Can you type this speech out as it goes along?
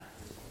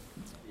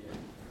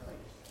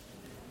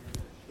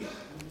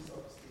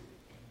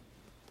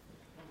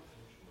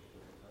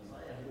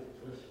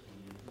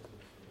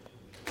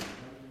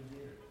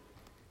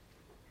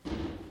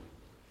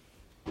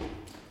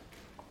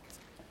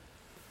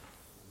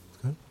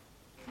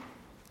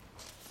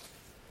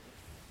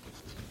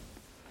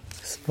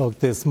Spoke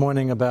this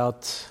morning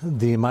about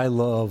the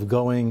Maila of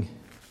going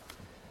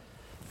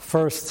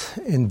first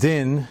in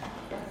Din,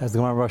 as the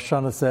Gemara Rosh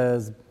Hashanah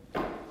says,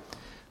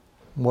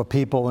 more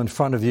people in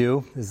front of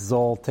you. This is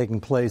all taking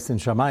place in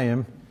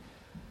Shamayim.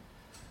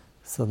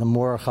 So the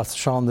more Chas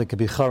Shalom that could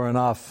be chara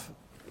enough.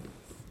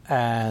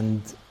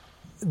 And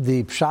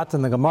the Pshat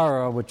in the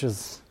Gemara, which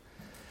is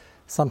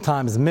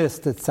sometimes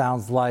missed, it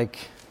sounds like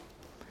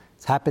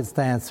it's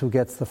happenstance who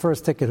gets the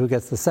first ticket, who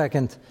gets the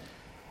second.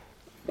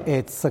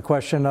 It's a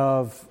question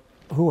of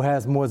who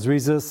has more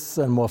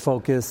zrizus and more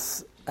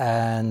focus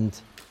and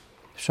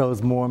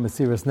shows more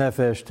mesiras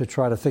nefesh to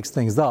try to fix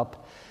things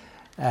up.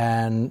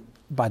 And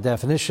by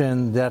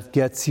definition, that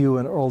gets you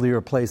an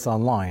earlier place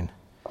online.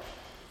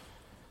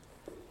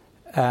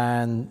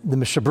 And the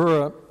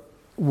Mishabura,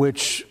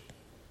 which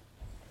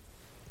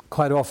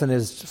quite often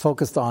is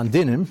focused on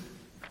dinim,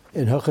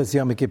 in Hilchos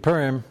Yom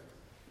Kippurim,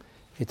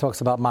 he talks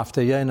about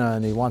Maftayena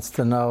and he wants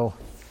to know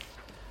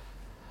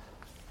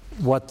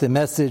what the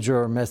message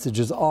or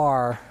messages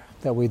are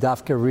that we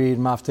dafka read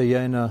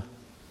Maftayena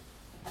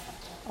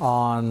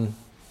on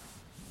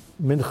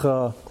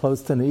Mincha,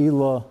 close to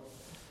Ne'ilah,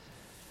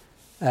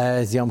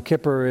 as Yom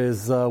Kippur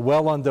is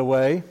well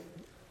underway.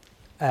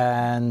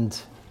 And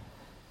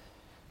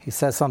he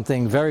says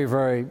something very,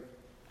 very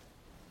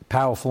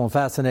powerful and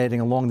fascinating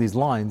along these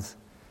lines.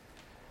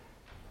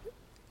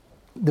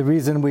 The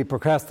reason we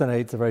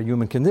procrastinate, it's a very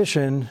human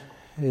condition,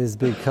 is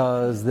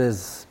because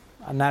there's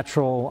a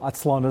natural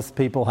atzlonis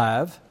people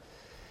have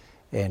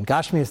in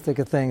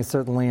Gashmiistic things,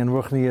 certainly in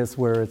Ruchnius,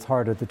 where it's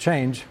harder to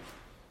change.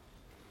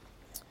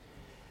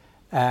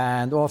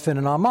 And often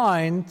in our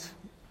mind,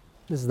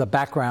 this is the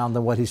background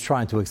of what he's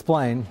trying to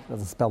explain,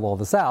 doesn't spell all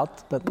this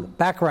out, but the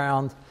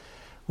background,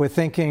 we're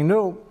thinking,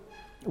 no,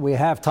 we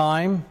have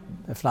time,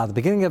 if not the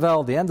beginning of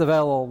El, the end of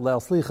El,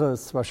 Leil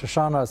Slichos, Rosh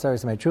Hashanah,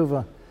 Seres Yemei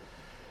Tshuva,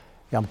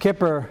 Yom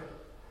Kippur,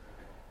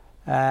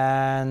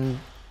 and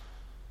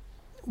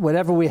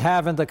whatever we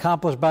haven't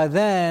accomplished by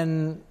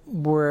then,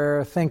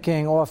 we're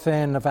thinking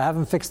often, if I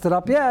haven't fixed it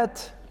up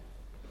yet,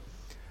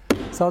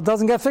 so it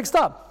doesn't get fixed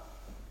up.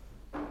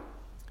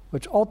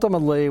 Which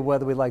ultimately,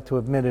 whether we like to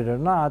admit it or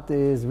not,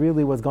 is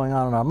really what's going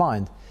on in our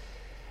mind.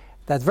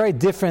 That's very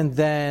different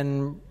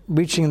than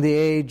reaching the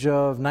age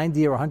of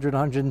 90 or 100,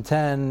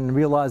 110,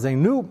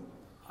 realizing, nope,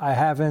 I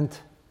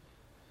haven't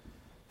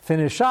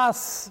finished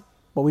Shas,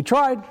 but we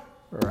tried.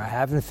 Or I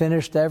haven't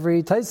finished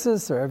every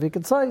Taisis or every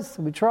Ketzais,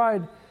 we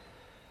tried.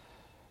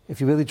 If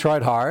you really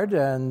tried hard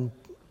and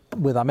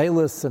with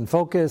amelis and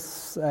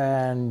focus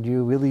and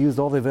you really used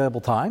all the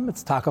available time,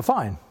 it's taka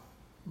fine.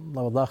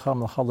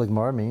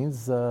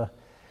 Means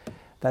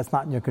that's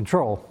not in your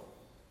control.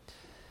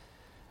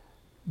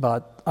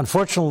 But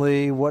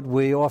unfortunately, what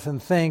we often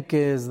think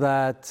is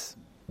that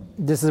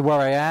this is where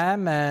I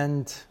am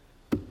and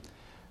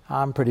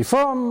I'm pretty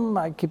firm.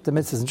 I keep the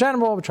mitzvahs in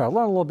general. We try to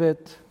learn a little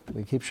bit.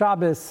 We keep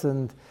Shabbos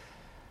and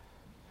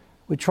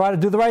we try to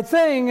do the right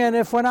thing. And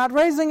if we're not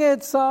raising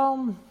it,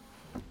 so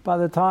by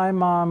the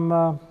time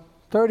I'm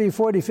 30,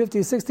 40,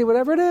 50, 60,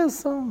 whatever it is,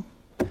 so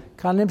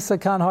kan nimsa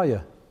kan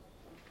hoya.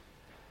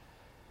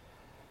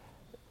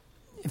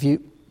 If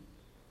you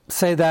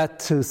say that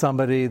to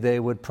somebody, they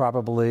would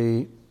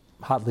probably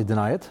hotly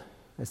deny it.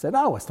 They said,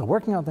 oh, we're still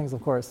working on things,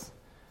 of course.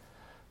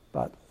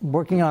 But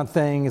working on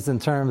things in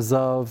terms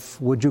of,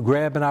 would you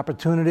grab an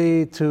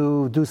opportunity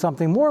to do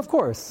something more? Of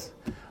course.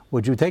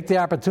 Would you take the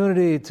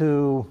opportunity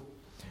to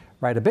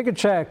write a bigger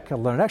check, or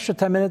learn an extra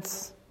 10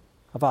 minutes?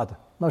 Avada,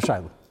 no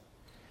shayla.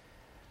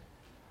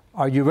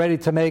 Are you ready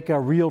to make a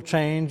real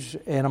change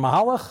in a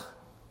mahalach?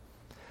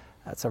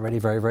 That's already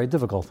very, very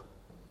difficult.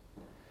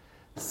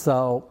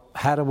 So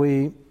how do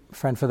we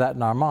friend for that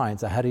in our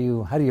minds? How do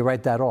you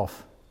write that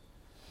off?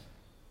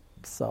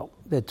 So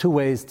there are two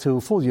ways to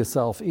fool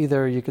yourself.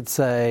 Either you could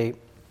say,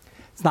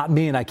 it's not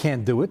me and I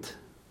can't do it,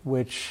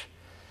 which,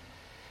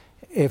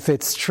 if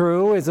it's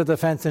true, is a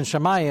defense in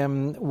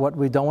Shemayim. What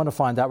we don't want to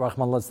find out,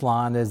 Rahman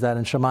Litzlan, is that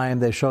in Shemayim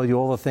they show you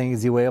all the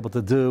things you were able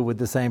to do with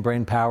the same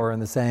brain power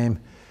and the same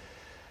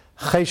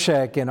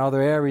cheshek in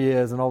other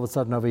areas, and all of a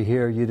sudden over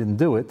here you didn't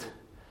do it.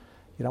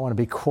 You don't want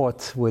to be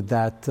caught with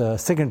that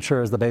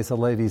signature, as the Beis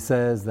HaLevi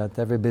says, that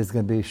everybody's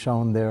going to be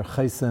shown their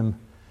chesim,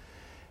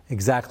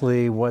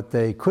 exactly what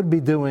they could be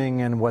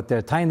doing and what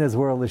their tainas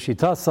were,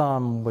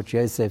 l'shitasam, which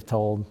Yosef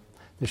told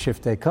the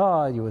Shiftei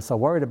Ka. You were so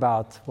worried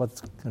about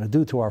what's going to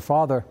do to our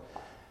father.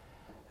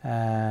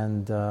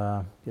 And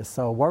you're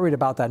so worried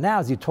about that now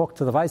as you talk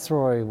to the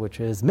Viceroy, which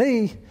is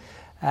me,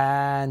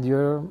 and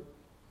you're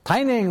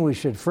taining, we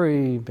should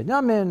free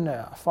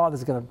Binyamin,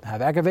 father's going to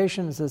have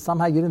aggravation. It says,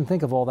 somehow you didn't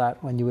think of all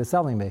that when you were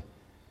selling me.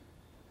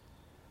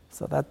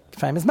 So that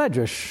famous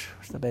medrash,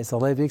 which the Beis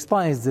HaLevi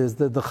explains, is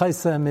that the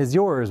chesem is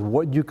yours,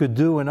 what you could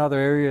do in other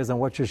areas and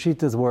what your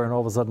shitas were, and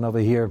all of a sudden over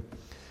here,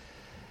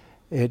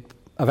 it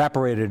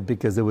evaporated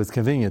because it was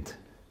convenient.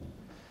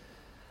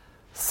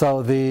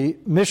 So the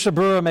Mishnah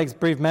Berurah makes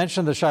brief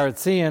mention, the Sharet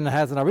Tzion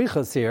has an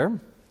arichas here.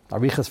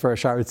 Arichas for a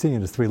Sharet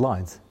Tzion is 3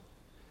 lines.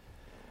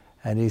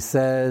 And he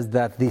says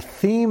that the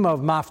theme of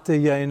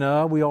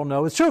Maftayena, we all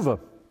know, is Tshuva.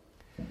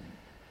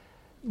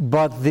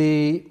 But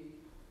the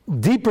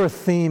deeper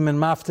theme in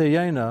Mafta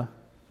Yena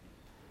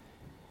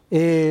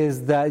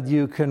is that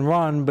you can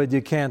run, but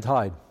you can't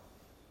hide.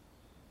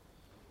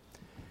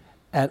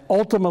 And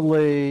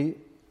ultimately,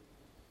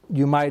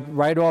 you might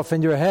write off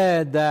in your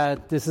head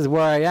that this is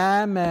where I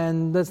am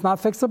and it's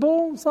not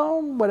fixable, so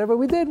whatever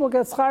we did, we'll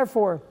get schar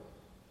for.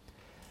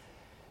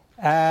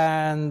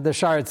 And the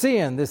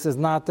Sharetzian, this is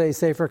not a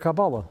Sefer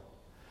Kabbalah.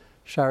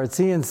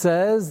 Sharetzian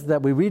says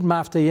that we read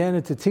Mafta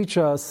Yena to teach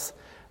us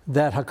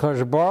that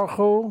HaKadosh Baruch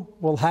Hu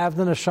will have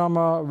the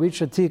neshama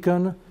reach a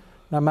tikkun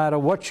no matter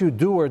what you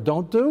do or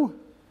don't do.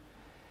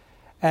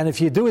 And if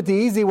you do it the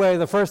easy way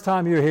the first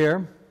time you're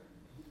here,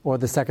 or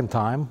the second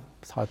time,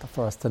 it's hard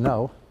for us to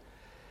know,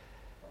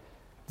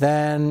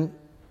 then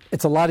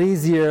it's a lot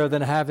easier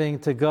than having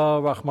to go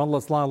Rahman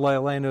L'Islam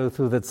Le'aleinu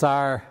through the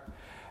Tsar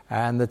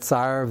and the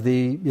Tsar of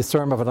the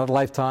Yisurim of another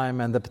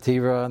lifetime and the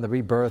Petira and the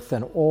rebirth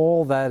and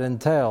all that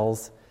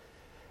entails.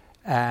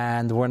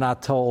 And we're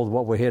not told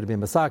what we're here to be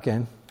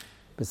masakin,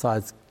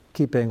 besides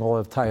keeping all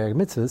of Tayyag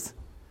mitzvahs.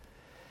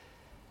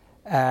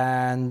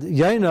 And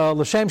Yaina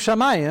L'Shem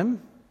Shamayim,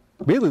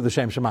 really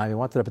L'Shem Shamayim,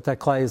 wanted to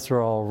protect Klal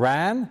Yisrael,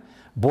 ran,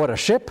 bought a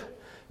ship,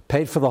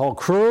 paid for the whole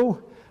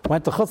crew,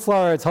 went to Chutz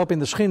La'aretz, hoping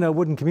the Shechina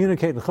wouldn't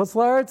communicate in Chutz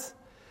La'aretz.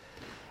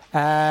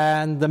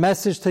 And the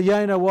message to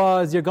Yaina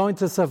was, you're going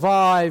to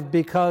survive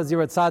because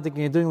you're a tzaddik and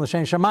you're doing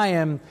L'Shem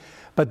Shamayim,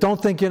 but don't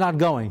think you're not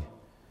going.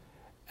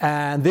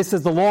 And this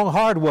is the long,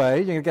 hard way.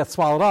 You're going to get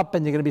swallowed up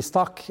and you're going to be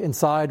stuck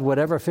inside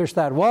whatever fish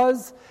that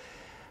was,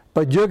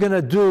 but you're going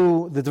to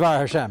do the Dvar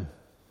Hashem.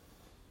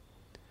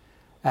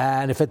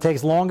 And if it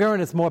takes longer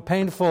and it's more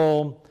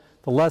painful,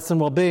 the lesson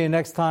will be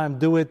next time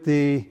do it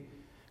the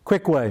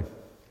quick way.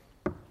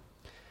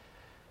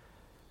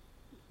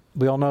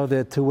 We all know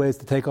there are two ways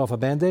to take off a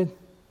Band-Aid.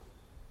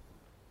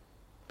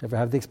 Ever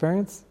have the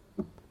experience?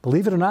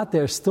 Believe it or not,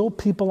 there are still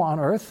people on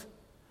earth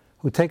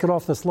who take it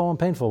off the slow and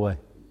painful way.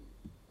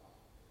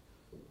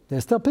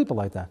 There's still people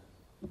like that.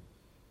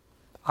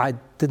 I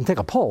didn't take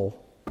a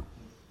poll,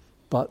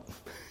 but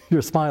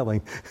you're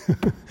smiling.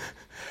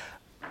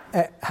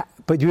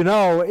 But you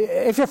know,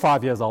 if you're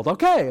 5 years old,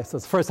 okay, so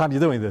it's the first time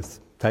you're doing this,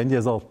 10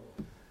 years old.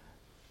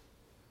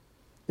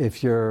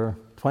 If you're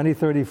 20,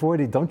 30,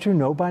 40, don't you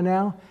know by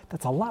now?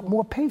 That's a lot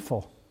more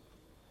painful.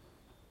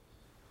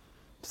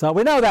 So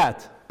we know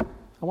that.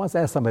 I once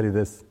asked somebody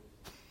this.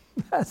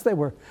 As they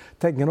were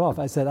taking it off,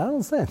 I said, I don't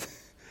understand.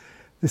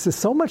 This is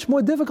so much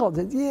more difficult.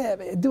 Yeah,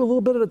 do a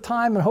little bit at a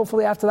time, and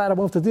hopefully after that I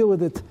won't have to deal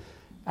with it.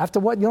 After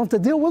what? You don't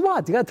have to deal with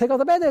what? You got to take off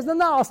the Band-Aids.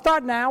 No, I'll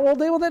start now. We'll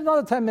deal with it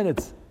another 10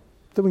 minutes.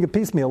 Doing a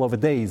piecemeal over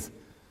days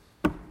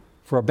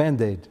for a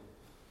Band-Aid.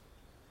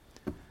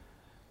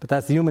 But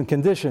that's the human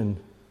condition.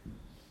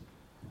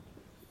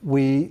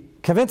 We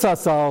convince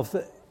ourselves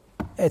that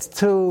it's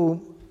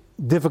too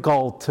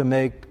difficult to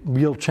make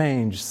real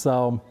change,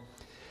 so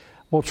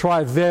we'll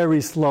try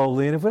very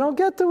slowly, and if we don't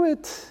get to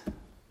it,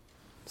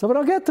 so we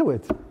don't get to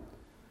it.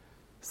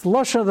 It's the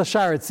Lashon of the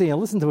Sharetzian.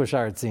 Listen to a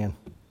Sharetzian.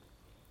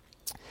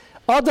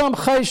 Adam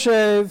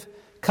Chayshev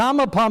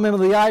Kama Pamim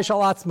Liyash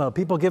Al Atzma.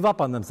 People give up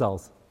on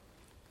themselves.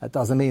 That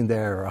doesn't mean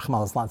they're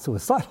not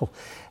suicidal.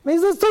 It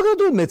means they're still going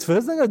to do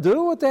mitzvahs. They're going to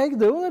do what they do.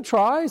 They're going to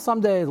try.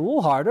 Someday it's a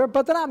little harder,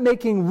 but they're not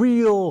making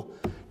real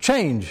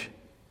change.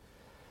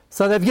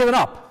 So they've given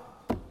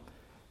up.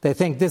 They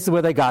think this is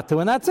where they got to,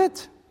 and that's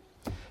it.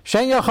 So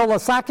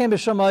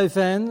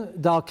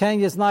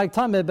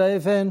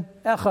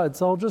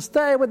just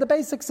stay with the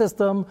basic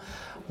system.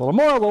 A little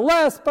more, a little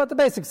less, but the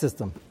basic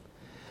system.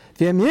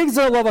 Ready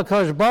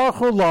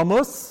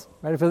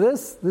for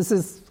this? This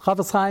is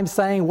Chafetz Chaim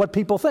saying what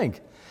people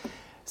think. He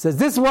says,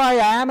 this is where I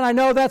am, and I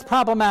know that's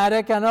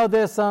problematic. I know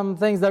there's some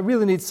things that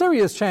really need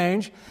serious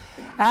change.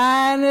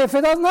 And if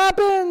it doesn't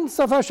happen,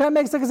 so if Hashem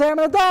makes the Gezer, I'm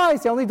going to die.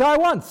 So you only die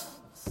once.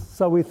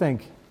 So we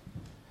think.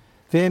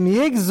 That's the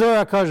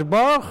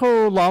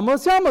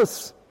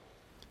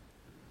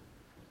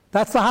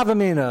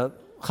Havamina.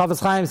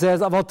 Chafetz Chaim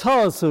says, Aval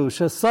Tosu,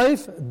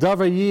 Sheseif,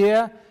 Davar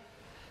Yeh,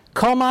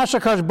 Kol Masha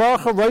Kadosh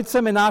Baruch Hu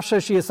Roitzeh Minafshe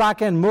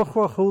Sheyisaken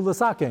Muchrach Hu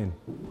L'Saken.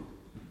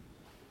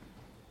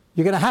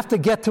 You're going to have to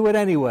get to it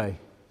anyway.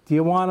 Do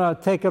you want to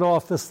take it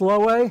off the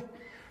slow way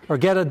or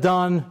get it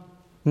done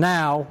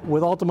now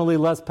with ultimately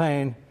less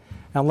pain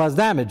and less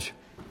damage?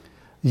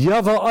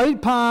 Yava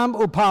oid pam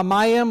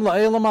upamayim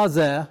la'elam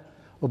hazeh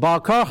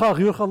ubal karchach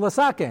yuchal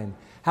l'saken.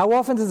 How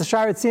often does the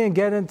Sharetzian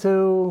get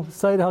into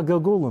Seid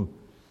HaGilgulim?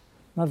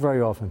 Not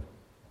very often.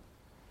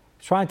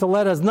 He's trying to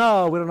let us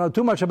know, we don't know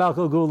too much about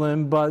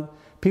Gilgulim, but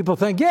people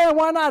think, yeah,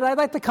 why not? I'd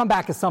like to come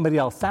back as somebody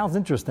else. Sounds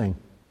interesting.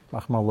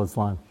 Rahman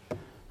al-Islam.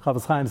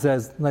 Chafetz Chaim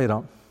says, no, you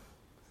don't.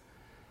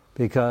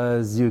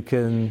 Because you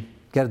can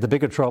get into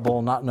bigger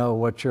trouble, not know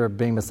what you're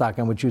being masak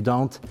and what you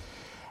don't.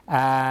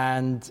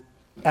 And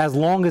as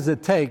long as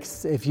it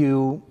takes, if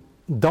you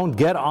don't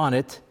get on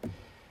it,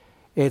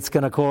 it's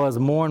going to cause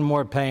more and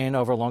more pain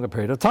over a longer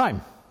period of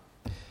time.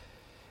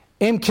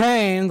 Im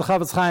Kain, the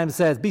Chafetz Chaim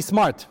says, be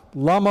smart.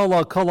 Lama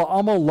la kola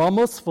amo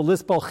lamus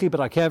v'lispol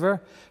chibur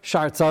hakever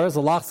shar tzaras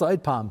alach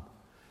sa'id pam.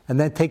 And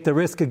then take the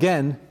risk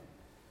again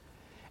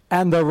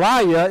And the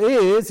raya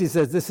is, he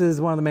says, this is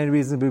one of the main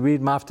reasons we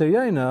read Mafter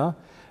Yena,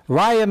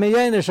 raya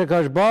meyena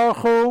shakash baruch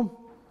hu,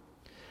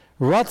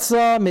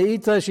 ratza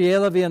meita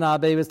she'ela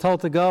v'yanabe, he was told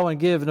to go and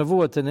give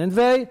nevuah to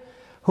Ninveh,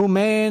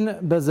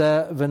 humein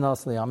bezeh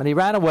v'nosliam. And he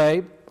ran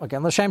away,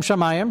 again, l'shem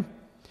shamayim,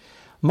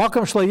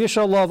 makam shlo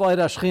yishal lov oid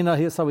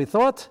ashchina, so he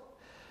thought,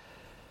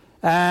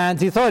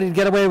 and he thought he'd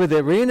get away with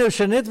it.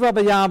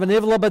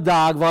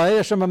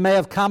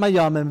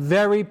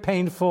 Very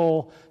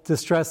painful,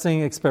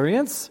 distressing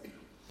experience.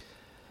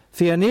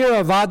 At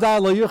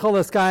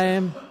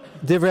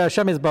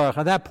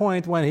that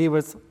point, when he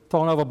was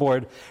thrown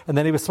overboard and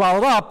then he was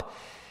swallowed up,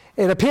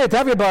 it appeared to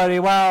everybody,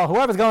 well,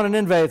 whoever's going to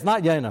Nineveh, it's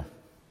not Yena.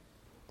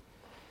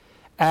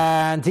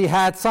 And he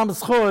had some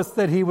schus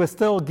that he was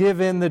still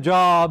given the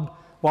job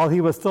while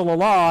he was still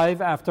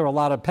alive after a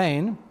lot of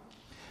pain.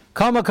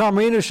 Cain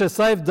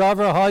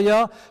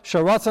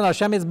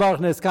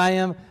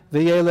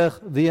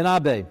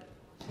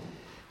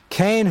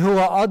who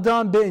are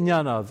adam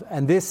b'inyanav,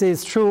 and this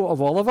is true of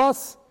all of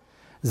us.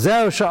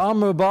 Zeu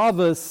sha'amru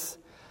ba'avus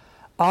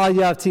al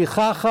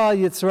yavtichacha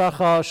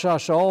yitzracha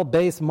shashol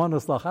beis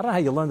monuslach. I don't know how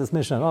you learn this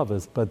mission of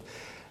us, but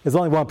there's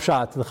only one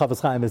pshat. The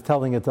Chafetz Chaim is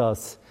telling it to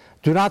us.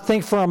 Do not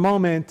think for a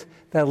moment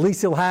that at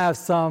least you'll have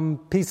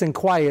some peace and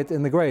quiet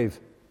in the grave.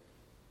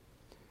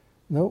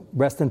 No,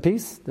 rest in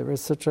peace. There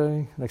is such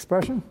an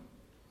expression.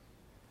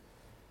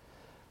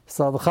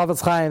 So the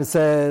Chafetz Chaim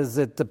says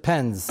it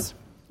depends.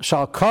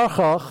 Shal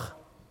karchach,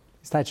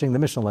 he's teaching the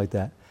mission like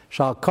that.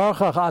 Shal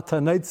karchach ata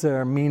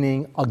neitzer,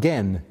 meaning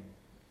again,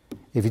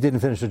 if you didn't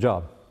finish the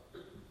job.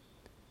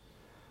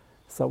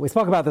 So we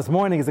spoke about this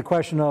morning is a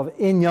question of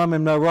in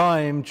yamim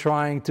naraim,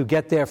 trying to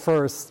get there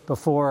first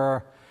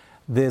before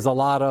there's a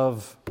lot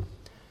of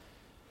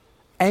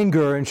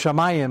anger in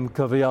shamayim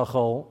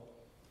kaviyachol.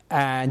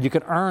 And you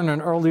can earn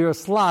an earlier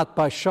slot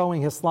by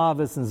showing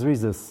Hislavis and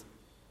Zrizis.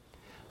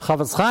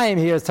 Chafetz Chaim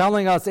here is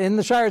telling us in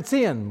the Sha'ar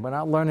Tzion, we're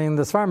not learning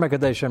the Sfarim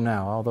HaKadoshim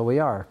now, although we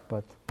are,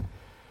 but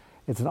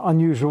it's an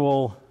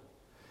unusual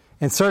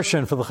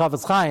insertion for the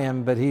Chafetz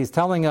Chaim, but he's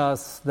telling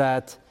us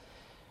that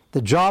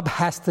the job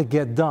has to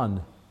get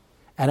done,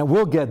 and it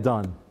will get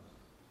done.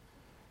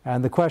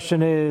 And the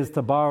question is,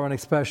 to borrow an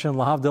expression,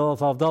 lahavdil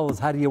avdal, is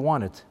how do you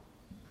want it?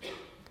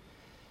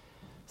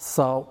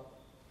 So,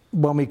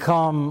 when we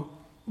come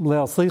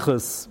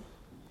Pre-Selichos,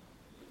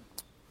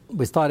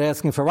 we start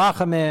asking for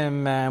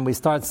rachamim, and we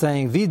start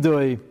saying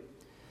vidui,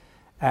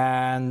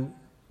 and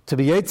to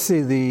be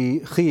yetzi the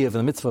chiyuv,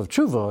 the mitzvah of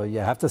tshuva, you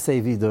have to say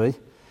vidui,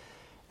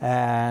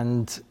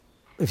 and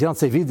if you don't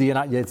say vidui, you're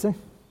not yetzi.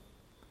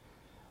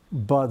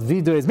 But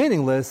vidui is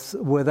meaningless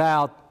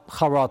without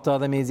charata.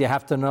 That means you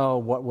have to know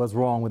what was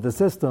wrong with the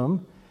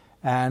system,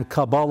 and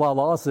kabbalah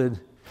al-asid,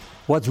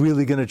 what's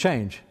really going to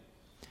change.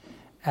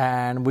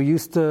 And we're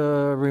used to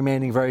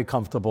remaining very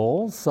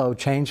comfortable, so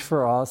change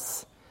for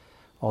us,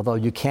 although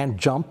you can't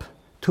jump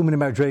too many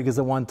madrigas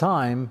at one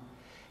time,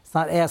 it's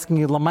not asking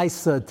you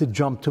lamaisa to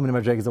jump too many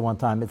madrigas at one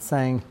time. It's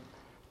saying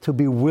to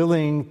be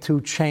willing to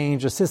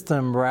change a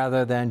system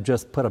rather than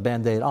just put a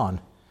Band-Aid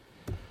on.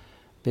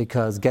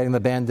 Because getting the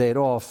Band-Aid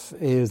off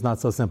is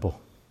not so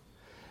simple.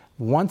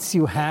 Once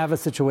you have a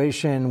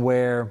situation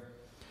where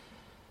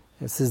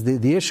this is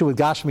the issue with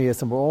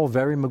Gashmias, and we're all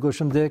very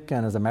Megusham Dik,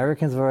 and as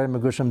Americans, we're very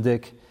Megusham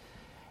Dik.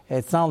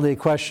 It's not only a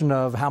question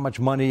of how much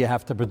money you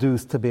have to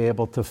produce to be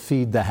able to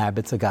feed the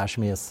habits of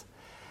Gashmias.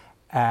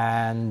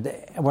 And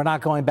we're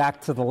not going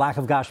back to the lack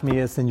of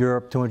Gashmias in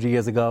Europe 200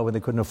 years ago when they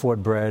couldn't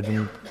afford bread.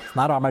 And it's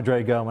not our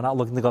Madrega. We're not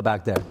looking to go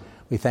back there.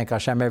 We thank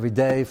Hashem every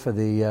day for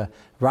the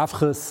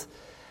Ravchus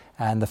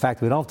and the fact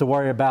that we don't have to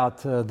worry about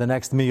the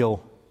next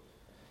meal.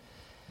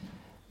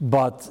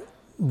 But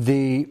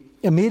the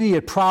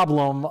immediate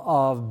problem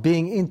of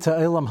being into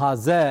Ilam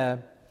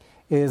Hazeh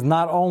is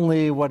not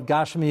only what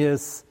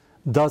Gashmias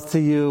does to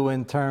you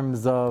in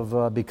terms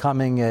of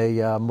becoming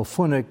a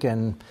mufunik,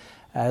 and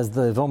as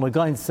the Vilna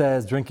Gaon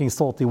says, drinking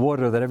salty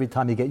water, that every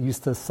time you get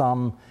used to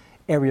some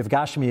area of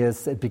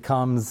Gashmias, it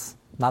becomes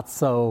not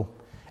so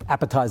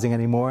appetizing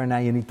anymore, and now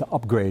you need to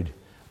upgrade,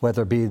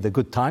 whether it be the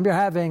good time you're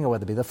having, or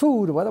whether it be the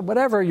food, or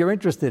whatever you're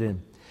interested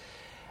in.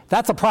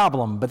 That's a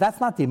problem, but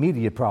that's not the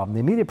immediate problem. The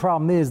immediate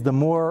problem is the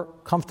more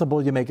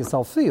comfortable you make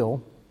yourself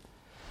feel,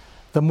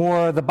 the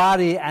more the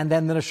body and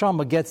then the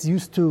neshama gets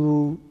used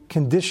to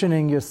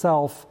conditioning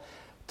yourself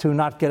to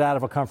not get out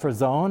of a comfort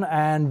zone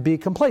and be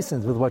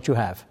complacent with what you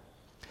have.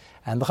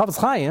 And the Chafetz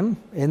Chaim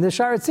in the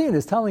Sha'ar Tzion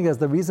is telling us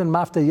the reason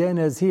Mafta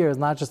Yena is here is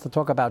not just to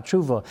talk about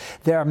tshuva.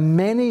 There are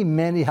many,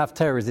 many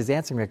haftarahs. He's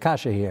answering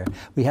Rakasha here.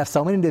 We have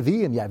so many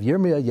Nevi'im. You have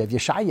Yirmiyah, you have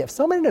Yeshaya, you have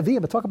so many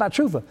Nevi'im to talk about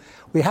tshuva.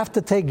 We have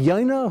to take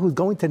Yonah, who's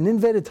going to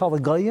Nineveh to tell the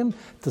Goyim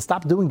to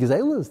stop doing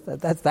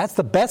gezelas. That's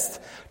the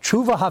best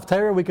tshuva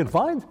haftarah we can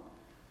find.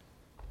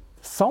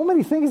 So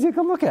many things you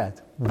can look at.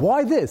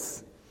 Why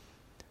this?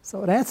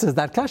 So it answers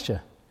that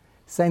kasha,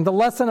 saying the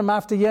lesson of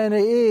Mafta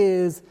Yena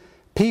is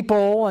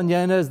people, and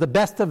Yena is the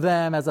best of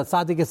them, as a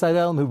tzaddik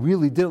Yisrael who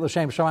really did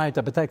l'shem shamayim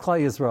to protect Klal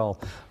Yisrael.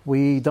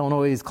 We don't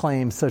always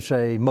claim such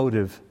a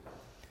motive,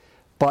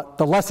 but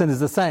the lesson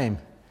is the same.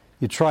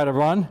 You try to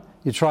run,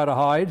 you try to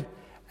hide,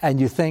 and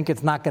you think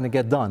it's not going to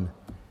get done.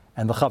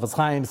 And the Chafetz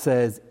Chaim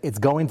says it's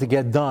going to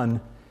get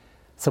done,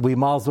 so we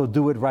might as well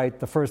do it right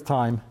the first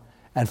time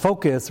and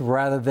focus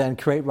rather than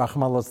create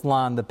Rachmana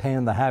litzlan, the pain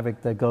and the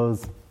havoc that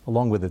goes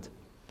along with it.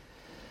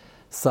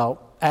 So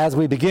as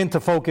we begin to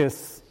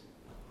focus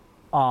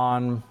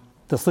on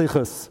the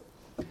Selichos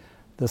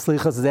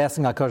is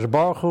asking HaKadosh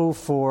Baruch Hu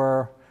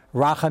for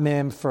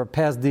Rachamim, for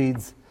past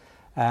deeds,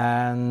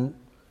 and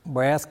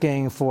we're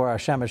asking for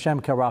Hashem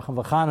Karacham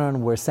V'Chanun.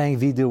 We're saying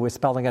Vidu, we're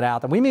spelling it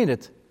out, and we mean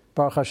it,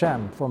 Baruch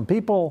Hashem. From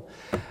people,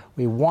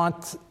 we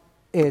want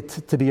it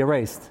to be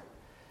erased.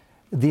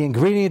 The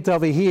ingredient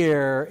over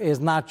here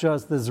is not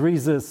just the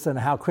zrizis and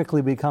how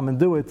quickly we come and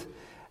do it.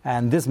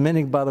 And this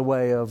meaning, by the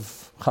way,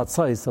 of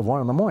Chatzos, of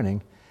 1 in the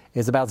morning,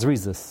 is about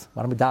zrizis.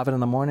 Why don't we daven in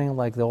the morning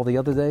like all the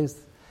other days?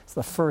 It's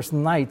the first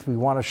night we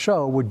want to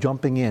show we're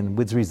jumping in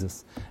with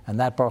zrizis. And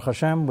that, Baruch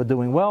Hashem, we're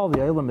doing well. The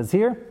Eilim is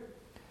here.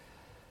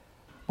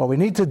 What we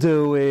need to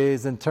do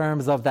is, in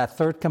terms of that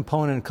third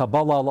component,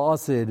 Kabbalah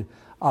al-Asid,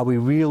 are we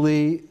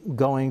really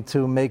going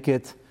to make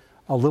it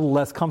a little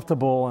less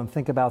comfortable and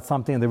think about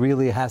something that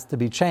really has to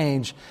be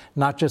changed,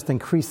 not just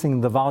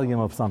increasing the volume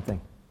of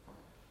something?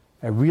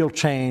 A real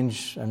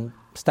change and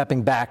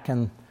stepping back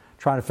and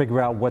trying to figure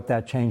out what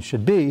that change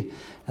should be.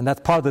 And that's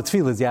part of the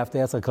tefillah, is you have to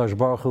ask HaKadosh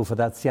Baruch Hu for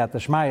that siyata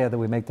shmaya, that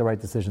we make the right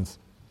decisions.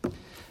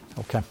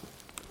 Okay.